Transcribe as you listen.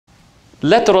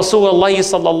Let Rasulullah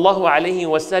sallallahu alayhi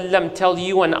wasallam tell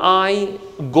you and I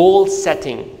goal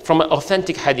setting from an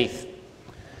authentic hadith.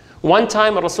 One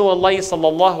time Rasulullah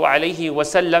sallallahu alayhi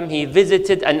wasallam, he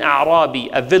visited an A'rabi,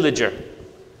 a villager.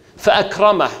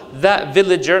 فَأَكْرَمَهُ, that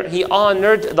villager, he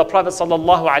honored the Prophet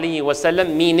sallallahu alayhi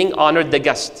wasallam, meaning honored the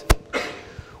guest.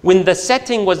 When the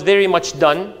setting was very much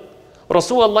done,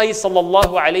 Rasulullah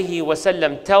sallallahu alayhi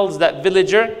wasallam tells that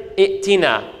villager,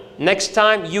 "I'tina, next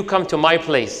time you come to my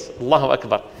place." Allahu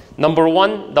Akbar. Number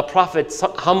one, the Prophet's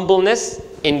humbleness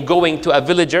in going to a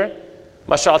villager.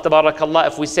 MashaAllah, tabarakallah,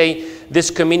 if we say this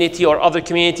community or other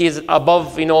communities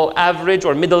above, average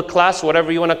or middle class,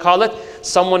 whatever you want to call it,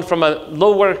 someone from a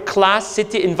lower class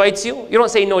city invites you, you don't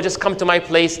say, no, just come to my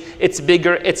place. It's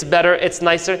bigger, it's better, it's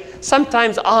nicer.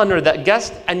 Sometimes honor that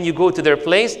guest and you go to their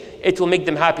place. It will make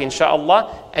them happy,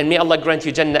 inshaAllah. And may Allah grant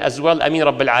you Jannah as well. Ameen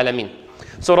Rabbil Alameen.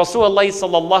 So Rasulullah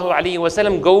sallallahu alayhi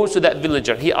wasallam goes to that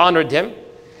villager. He honored him.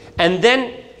 And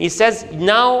then he says,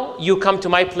 now you come to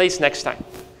my place next time.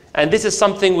 And this is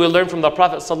something we learn from the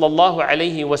Prophet sallallahu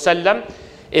alaihi wasallam.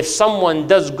 If someone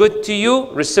does good to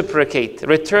you, reciprocate,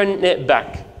 return it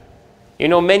back.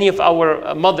 Many of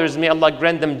our mothers, may Allah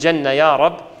grant them Jannah, Ya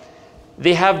Rab,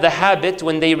 they have the habit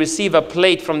when they receive a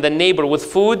plate from the neighbor with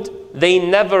food, they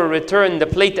never return the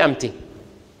plate empty.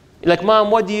 Like,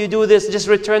 Mom, what do you do this? Just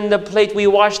return the plate, we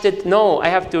washed it. No, I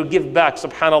have to give back,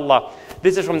 subhanallah.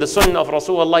 This is from the sunnah of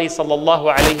Rasulullah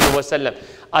sallallahu alayhi wasallam.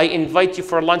 I invite you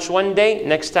for lunch one day,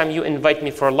 next time you invite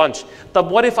me for lunch. But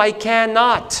what if I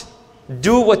cannot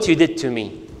do what you did to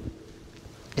me?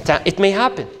 It may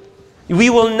happen. We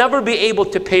will never be able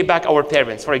to pay back our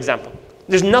parents, for example.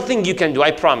 There's nothing you can do,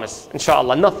 I promise,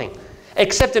 inshallah, nothing.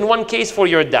 Except in one case for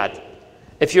your dad.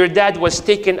 If your dad was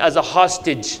taken as a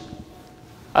hostage,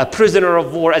 a prisoner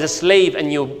of war, as a slave,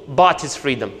 and you bought his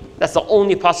freedom. That's the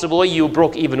only possible way you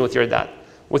broke even with your dad.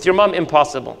 With your mom,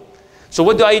 impossible. So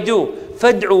what do?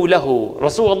 فَادْعُوا لَهُ.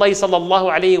 Rasulullah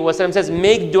sallallahu alayhi wa sallam says,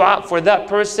 make dua for that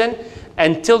person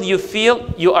until you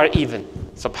feel you are even.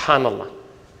 Subhanallah.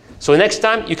 So next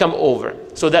time you come over.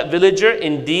 So that villager,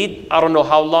 indeed, I don't know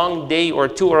how long, day or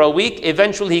two or a week,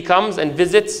 eventually he comes and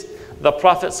visits the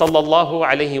Prophet sallallahu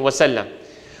alayhi wa sallam.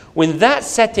 When that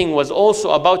setting was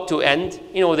also about to end,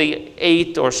 they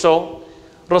ate or so,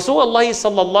 Rasulullah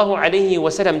sallallahu alayhi wa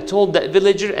sallam told that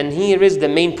villager, and here is the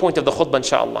main point of the khutbah,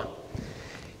 inshallah.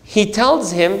 He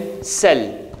tells him,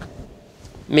 sell,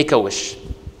 make a wish.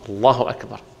 Allahu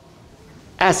Akbar.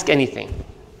 Ask anything.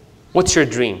 What's your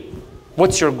dream?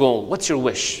 What's your goal? What's your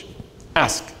wish?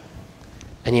 Ask.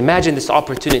 And imagine this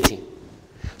opportunity.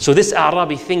 So this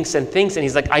Arabi thinks and thinks, and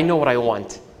he's like, I know what I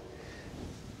want.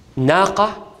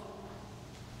 Naqa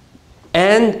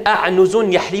and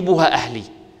a'nuzun yahlibuha ahli.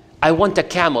 I want a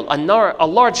camel, a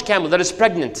large camel that is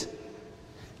pregnant.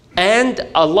 And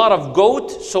a lot of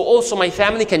goat, so also my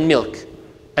family can milk.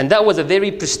 And that was a very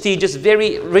prestigious,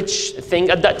 very rich thing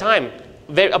at that time.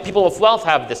 People of wealth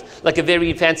have this, like a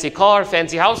very fancy car,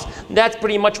 fancy house. That's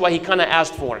pretty much what he kind of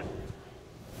asked for.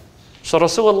 So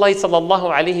Rasulullah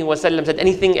sallallahu alayhi wa sallam said,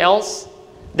 anything else?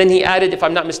 Then he added, if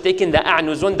I'm not mistaken, the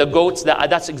a'nuzun, the goats,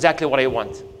 that's exactly what I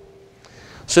want.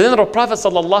 So then the Prophet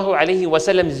sallallahu alayhi wa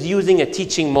sallam is using a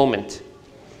teaching moment.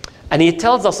 And he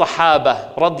tells the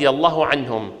Sahaba radiyallahu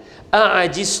anhum,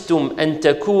 أَعَجِزْتُمْ أَن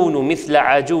تَكُونُوا مِثْلَ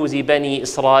عَجُوزِ بَنِي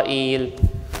إِسْرَائِيل.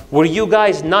 Were you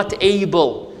guys not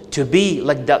able to be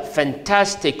like that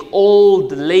fantastic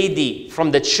old lady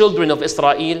from the children of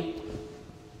Israel?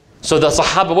 So the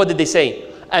Sahaba, what did they say?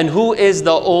 And who is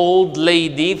the old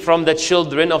lady from the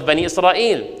children of Bani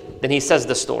Israel? Then he says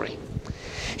the story.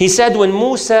 He said when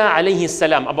Musa alayhi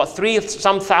salam, about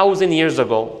 3,000 years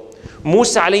ago,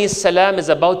 Musa alayhi salam is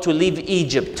about to leave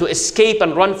Egypt, to escape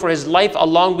and run for his life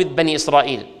along with Bani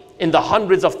Israel in the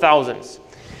hundreds of thousands.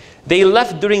 They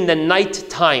left during the night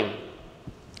time.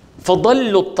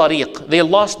 فَضَلُّوا الطَّرِيقِ. They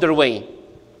lost their way.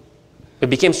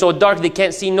 It became so dark they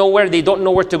can't see nowhere, they don't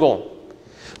know where to go.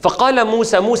 فَقَالَ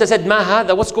Musa. Musa said, مَا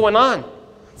هَذَا? What's going on?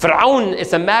 Fir'aun,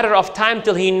 it's a matter of time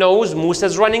till he knows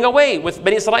Musa's running away with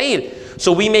Bani Israel.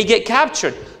 So we may get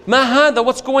captured. مَا هَذَا?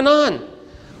 What's going on?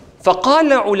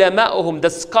 فَقَالَ عُلَمَاؤُهُم. The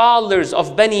scholars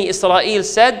of Bani Israel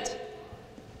said,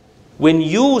 when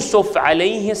Yusuf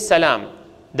alayhi salam,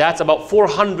 that's about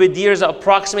 400 years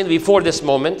approximately before this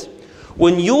moment,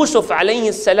 when Yusuf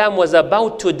alayhi salam was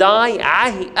about to die,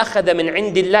 أَخَذَ مِنْ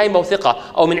عِنْدِ اللَّهِ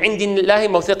مَوْثِقًا أو مِنْ عِنْدِ اللَّهِ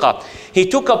مَوْثِقًا. He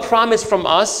took a promise from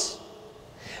us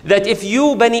that if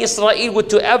you, Bani Israel, were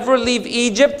to ever leave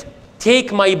Egypt,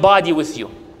 take my body with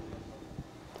you.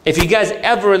 If you guys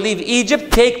ever leave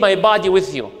Egypt, take my body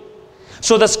with you.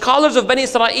 So the scholars of Bani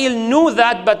Israel knew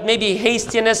that, but maybe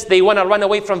hastiness, they want to run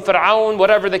away from Fir'aun,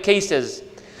 whatever the case is.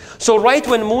 So right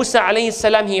when Musa alayhi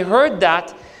salam, he heard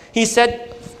that, he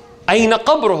said, Ayna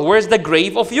qabruh, where's the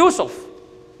grave of Yusuf?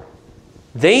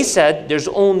 They said, there's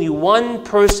only one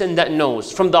person that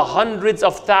knows. From the hundreds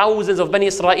of thousands of Bani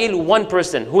Israel, one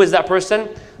person. Who is that person?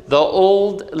 The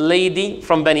old lady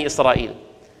from Bani Israel.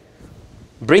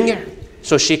 Bring her.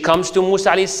 So she comes to Musa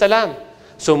alayhi salam.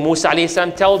 So Musa alayhi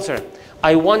salam tells her,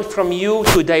 I want from you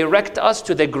to direct us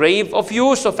to the grave of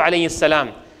Yusuf alayhi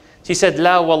salam. She said,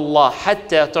 La wallah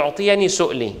hatta tu'tiyani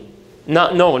su'li.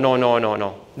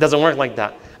 No. Doesn't work like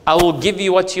that. I will give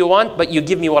you what you want, but you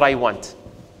give me what I want.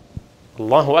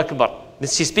 Allahu Akbar.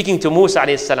 She's speaking to Musa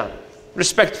alayhi salam,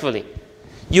 respectfully.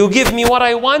 You give me what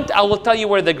I want, I will tell you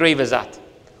where the grave is at.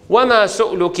 وَمَا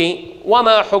سُؤْلُكِ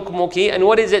وَمَا حُكْمُكِ. And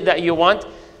what is it that you want?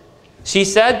 She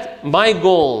said, my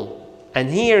goal. And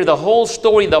here the whole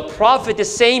story, the Prophet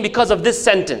is saying because of this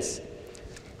sentence.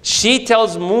 She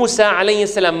tells Musa alayhi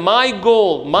salam, my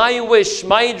goal, my wish,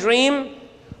 my dream,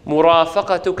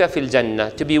 مُرَافَقَتُكَ فِي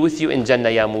الْجَنَّةِ. To be with you in Jannah,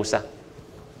 ya Musa.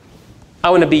 I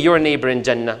want to be your neighbor in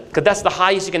Jannah. Because that's the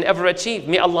highest you can ever achieve.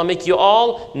 May Allah make you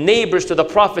all neighbors to the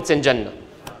prophets in Jannah.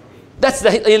 That's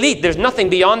the elite. There's nothing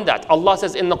beyond that. Allah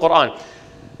says in the Quran,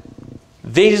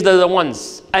 these are the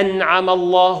ones. أَنْعَمَ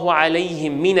اللَّهُ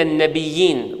عَلَيْهِمْ مِنَ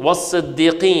النَّبِيِّينَ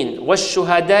وَالصِّدِّيقِينَ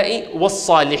وَالشُّهَدَاءِ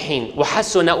وَالصَّالِحِينَ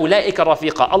وَحَسُنَ أُولَٰئِكَ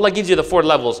رَفِيقًا. Allah gives you the 4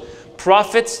 levels.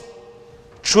 Prophets,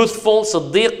 truthful,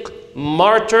 siddiq,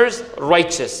 martyrs,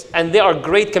 righteous. And they are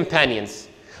great companions.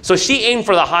 So she aimed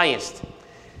for the highest.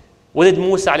 What did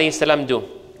Musa alayhi salam do?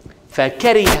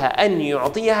 فَكَرِهَ أَنْ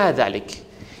يُعْطِيهَا ذَلِكَ.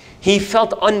 He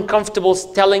felt uncomfortable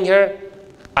telling her,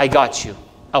 I got you.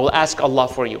 I will ask Allah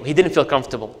for you. He didn't feel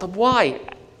comfortable. But why?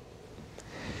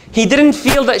 He didn't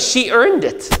feel that she earned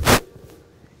it.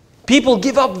 People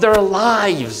give up their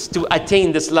lives to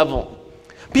attain this level.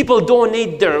 People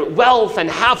donate their wealth and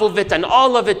half of it and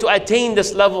all of it to attain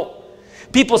this level.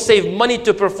 People save money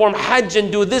to perform Hajj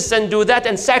and do this and do that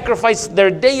and sacrifice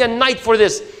their day and night for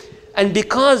this. And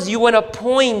because you want a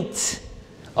point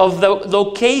of the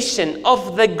location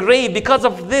of the grave, because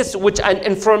of this, which an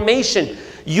information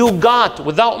you got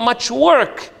without much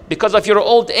work, because of your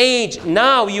old age,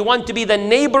 now you want to be the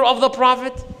neighbor of the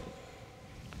Prophet?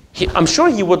 I'm sure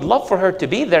he would love for her to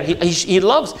be there. He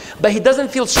loves, but he doesn't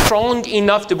feel strong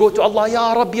enough to go to Allah,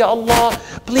 Ya Rabbi, Ya Allah,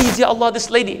 please, Ya Allah, this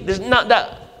lady. There's not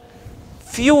that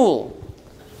fuel.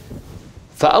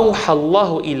 فَأَوْحَى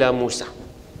اللَّهُ إِلَى مُوسَى.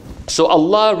 So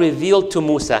Allah revealed to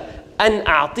Musa, أَنْ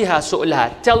أَعْطِهَا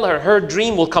سُؤْلَهَا. Tell her her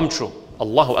dream will come true.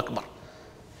 Allahu Akbar.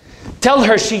 Tell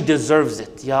her she deserves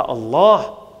it. Ya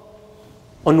Allah.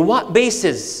 On what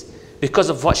basis? Because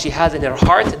of what she has in her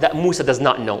heart that Musa does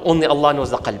not know. Only Allah knows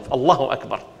the qalb. Allahu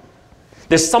Akbar.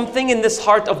 There's something in this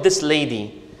heart of this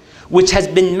lady which has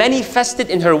been manifested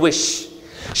in her wish.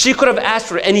 She could have asked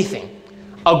for anything.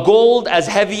 A gold as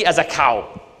heavy as a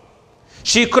cow.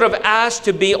 She could have asked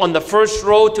to be on the first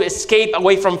row to escape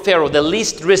away from Pharaoh, the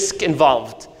least risk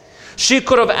involved. She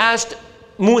could have asked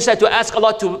Musa to ask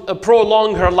Allah to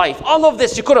prolong her life. All of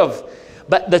this she could have.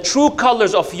 But the true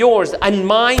colors of yours and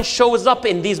mine shows up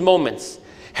in these moments.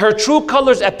 Her true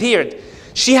colors appeared.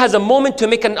 She has a moment to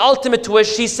make an ultimate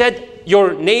wish. She said,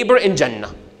 your neighbor in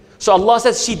Jannah. So Allah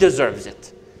says she deserves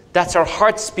it. That's her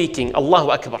heart speaking.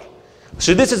 Allahu Akbar.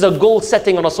 So this is a goal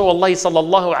setting Rasulullah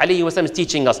sallallahu alayhi wa sallam is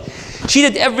teaching us. She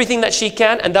did everything that she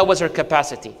can and that was her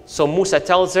capacity. So Musa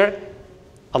tells her,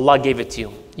 Allah gave it to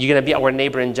you. You're going to be our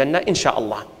neighbor in Jannah,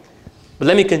 inshallah. But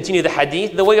let me continue the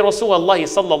hadith the way Rasulullah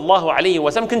sallallahu alayhi wa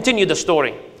sallam continued the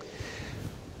story.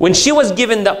 When she was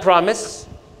given that promise,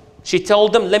 she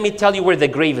told them, let me tell you where the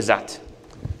grave is at.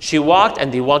 She walked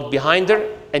and they walked behind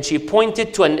her and she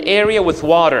pointed to an area with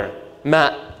water,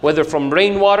 ma, whether from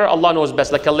rainwater, Allah knows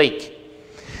best, like a lake.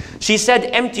 She said,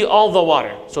 empty all the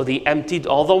water. So they emptied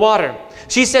all the water.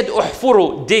 She said,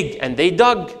 uhfuru, dig, and they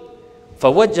dug.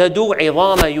 فَوَجَّدُوا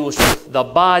عِظَامَ يُوسُف, the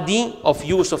body of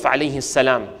Yusuf alayhi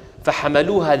salam.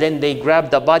 فَحَمَلُوهَا, then they grabbed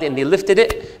the body and they lifted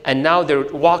it, and now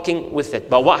they're walking with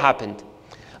it. But what happened?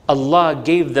 Allah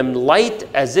gave them light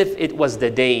as if it was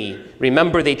the day.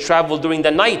 Remember, they traveled during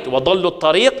the night. وَضَلُّوا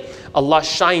الطَّرِيقِ, Allah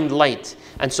shined light.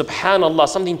 And subhanallah,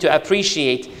 something to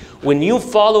appreciate. When you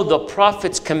follow the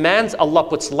Prophet's commands, Allah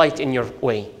puts light in your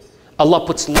way. Allah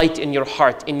puts light in your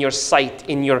heart, in your sight,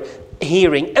 in your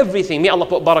hearing, everything. May Allah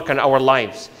put barakah in our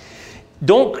lives.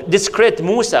 Don't discredit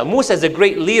Musa. Musa is a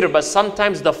great leader, but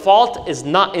sometimes the fault is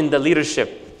not in the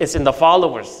leadership. It's in the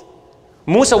followers.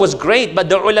 Musa was great, but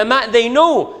the ulama, they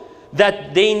know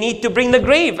that they need to bring the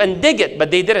grave and dig it, but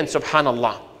they didn't,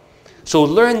 subhanallah. So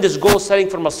learn this goal setting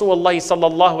from Rasulullah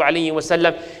sallallahu alayhi wa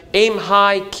sallam. Aim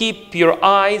high, keep your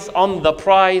eyes on the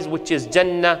prize, which is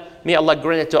Jannah. May Allah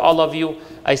grant it to all of you.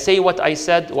 I say what I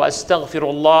said, وَأَسْتَغْفِرُ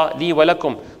اللَّهِ لِي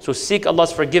وَلَكُمْ. So seek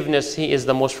Allah's forgiveness, He is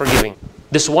the most forgiving.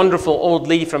 This wonderful old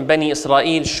lady from Bani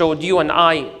Israel showed you and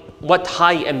I what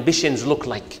high ambitions look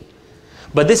like.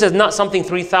 But this is not something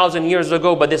 3,000 years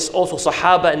ago, but this is also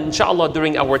Sahaba, and inshallah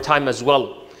during our time as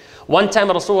well. One time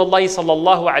Rasulullah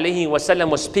sallallahu alayhi wasallam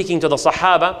was speaking to the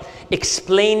Sahaba,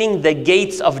 explaining the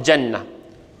gates of Jannah.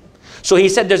 So he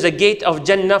said there's a gate of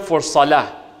Jannah for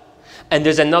Salah. And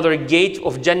there's another gate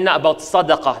of Jannah about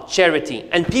Sadaqah, charity.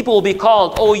 And people will be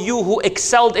called, oh, you who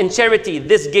excelled in charity,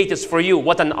 this gate is for you.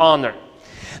 What an honor.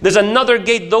 There's another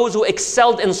gate, those who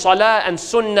excelled in Salah and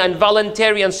Sunnah and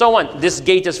voluntary and so on. This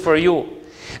gate is for you.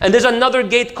 And there's another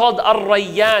gate called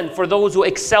Ar-Rayyan for those who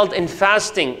excelled in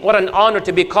fasting. What an honor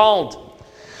to be called.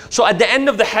 So at the end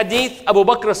of the hadith, Abu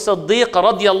Bakr as-Siddiq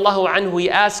radiyallahu anhu, he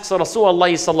asks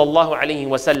Rasulullah sallallahu alayhi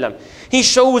wa sallam. He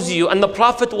shows you, and the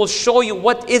Prophet will show you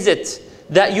what is it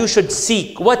that you should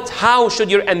seek. How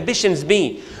should your ambitions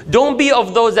be? Don't be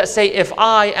of those that say, if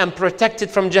I am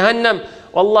protected from Jahannam,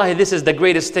 wallahi, this is the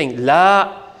greatest thing.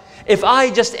 La. If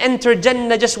I just enter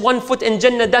Jannah, just 1 foot in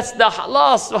Jannah, that's the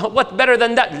halas. What better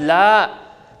than that? La.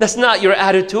 That's not your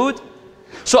attitude.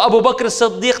 So Abu Bakr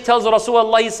as-Siddiq tells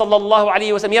Rasulullah sallallahu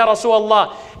alayhi wa sallam, Ya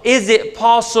Rasulullah, is it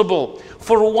possible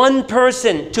for one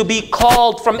person to be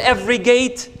called from every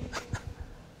gate?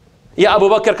 Ya Abu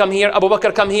Bakr, come here, Abu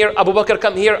Bakr, come here, Abu Bakr,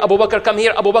 come here, Abu Bakr, come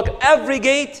here, Abu Bakr, every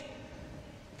gate.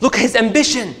 Look at his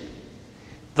ambition.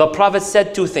 The Prophet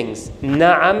said two things.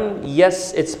 Na'am,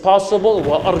 yes, it's possible.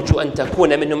 Wa arju an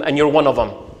takuna minhum, and you're one of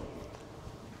them.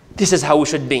 This is how we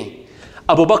should be.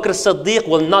 Abu Bakr as-Siddiq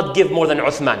will not give more than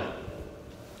Uthman.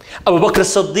 Abu Bakr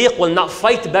as-Siddiq will not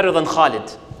fight better than Khalid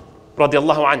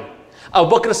radiallahu anhu.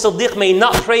 Abu Bakr as-Siddiq may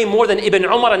not pray more than Ibn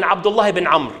Umar and Abdullah ibn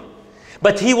Amr.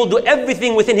 But he will do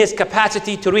everything within his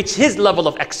capacity to reach his level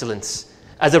of excellence.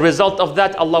 As a result of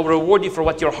that, Allah will reward you for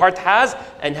what your heart has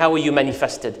and how you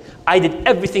manifested. I did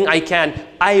everything I can.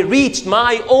 I reached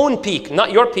my own peak,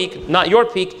 not your peak, not your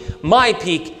peak, my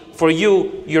peak. For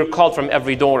you, you're called from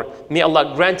every door. May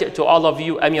Allah grant it to all of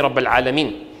you. Ameen Rabbil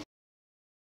Alameen.